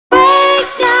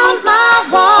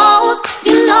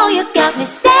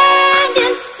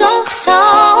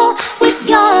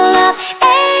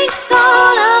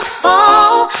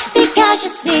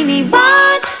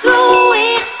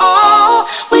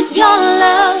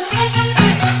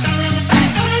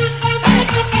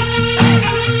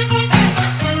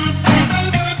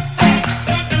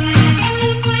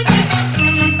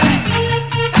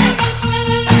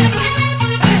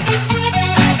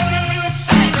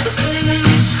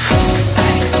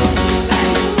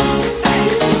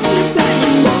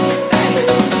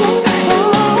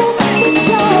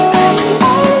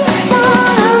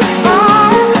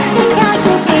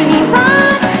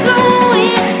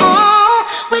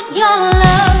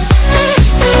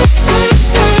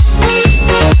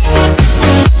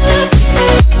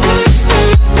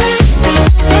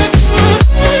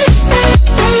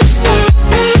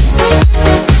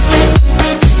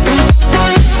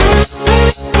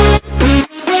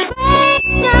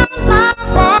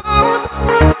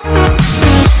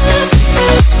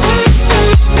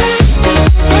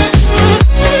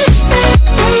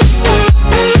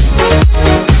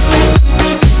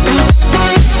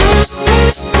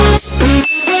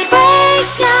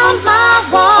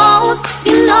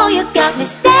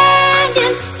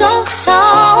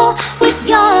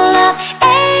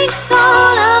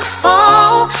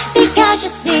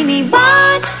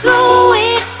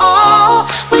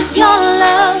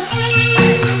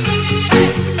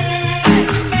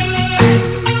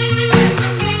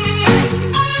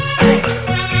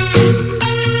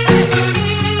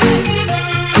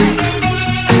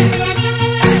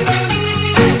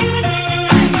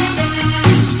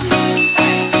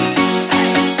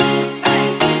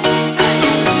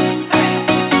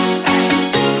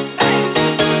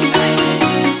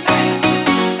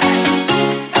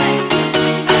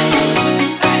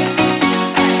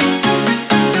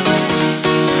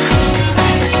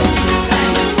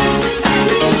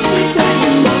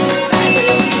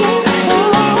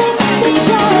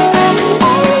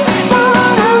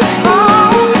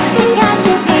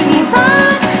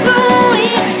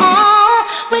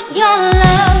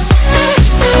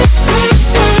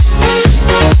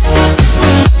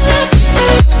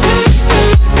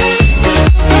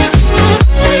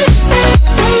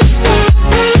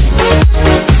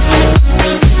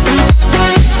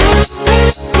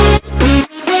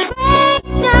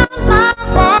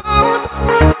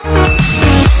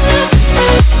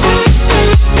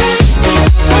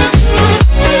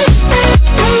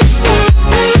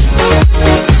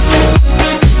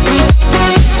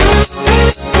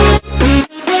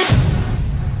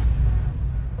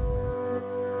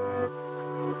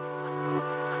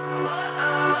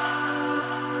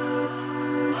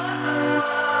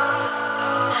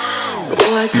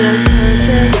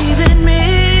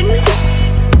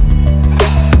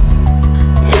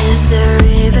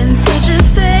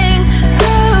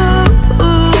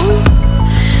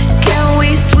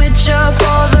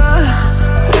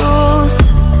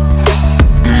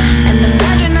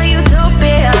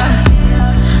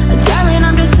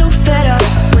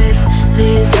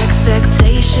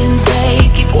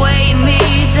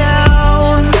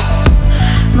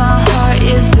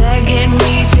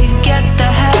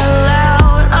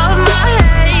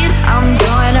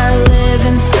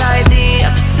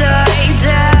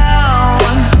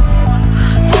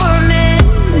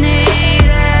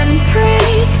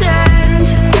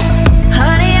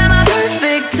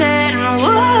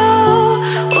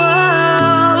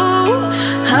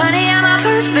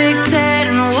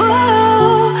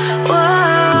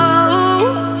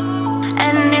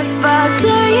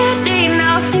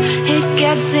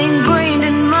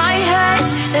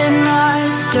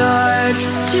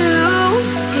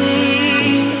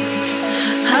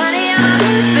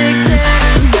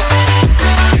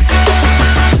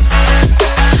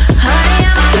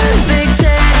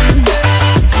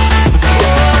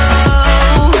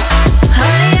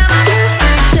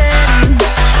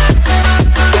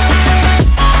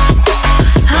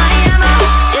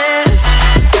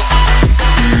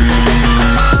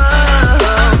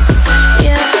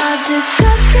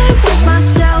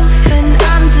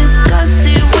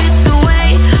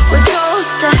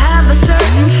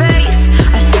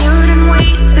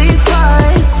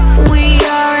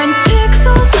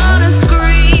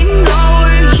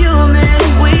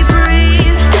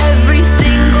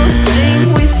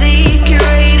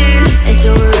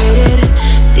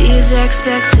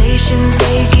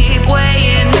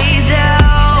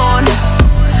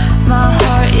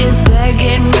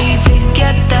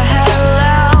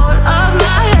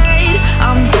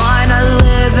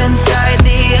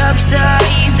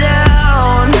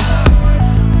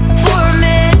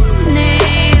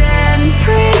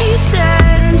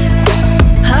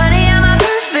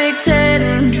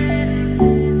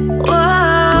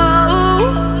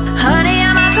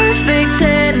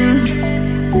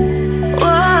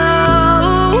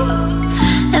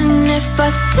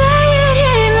say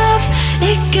it enough,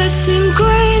 it gets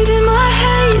ingrained in my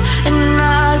head, and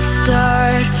I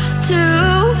start to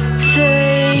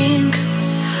think,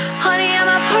 honey, I'm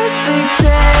a perfect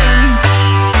 10.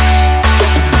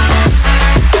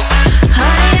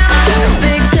 Honey, I'm a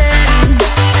perfect 10.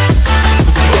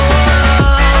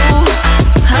 Whoa,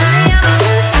 honey, I'm a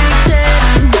perfect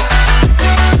 10.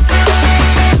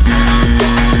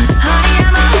 Honey,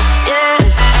 I'm a, yeah.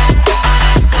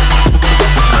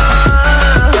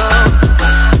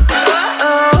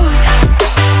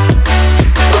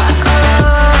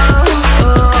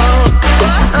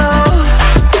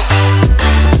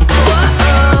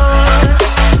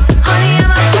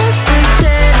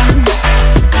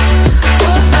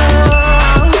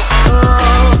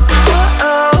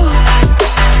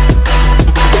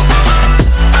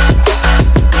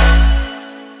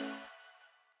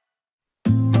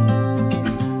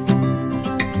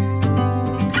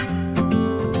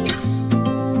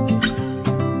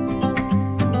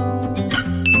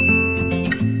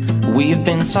 We've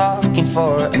been talking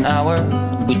for an hour,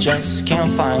 we just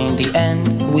can't find the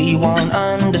end. We won't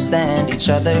understand each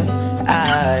other.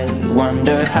 I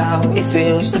wonder how it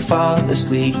feels to fall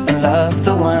asleep and love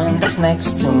the one that's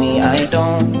next to me. I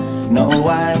don't know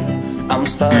why I'm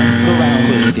stuck around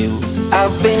with you.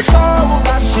 I've been told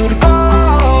I should go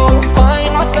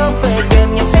find myself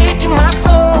again. You're taking my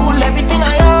soul, everything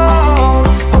I own,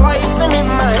 poison in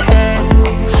my head.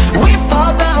 We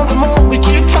fall down the more we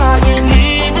keep trying,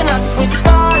 leaving us with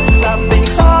scars. I've been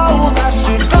told I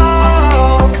should go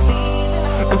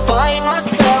and find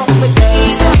myself again.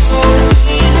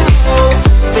 Even though,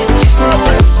 been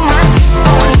told my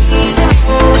soul, even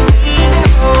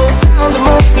though, the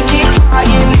more we keep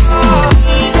trying.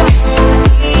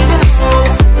 Even though,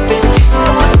 been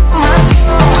told my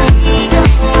soul, even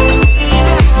though,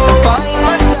 find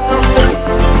myself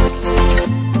again.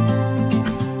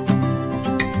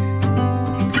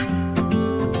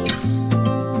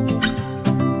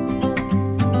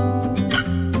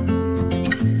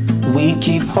 We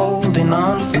keep holding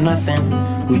on for nothing.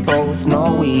 We both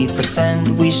know we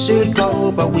pretend we should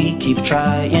go, but we keep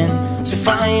trying to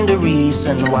find a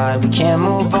reason why we can't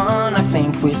move on. I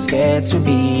think we're scared to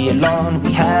be alone.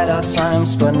 We had our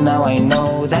times, but now I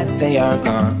know that they are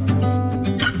gone.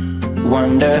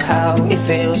 Wonder how it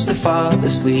feels to fall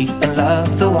asleep and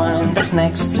love the one that's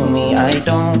next to me. I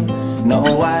don't know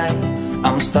why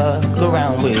I'm stuck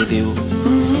around with you.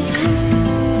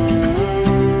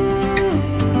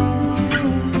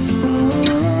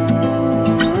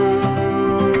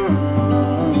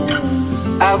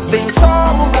 I've been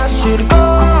told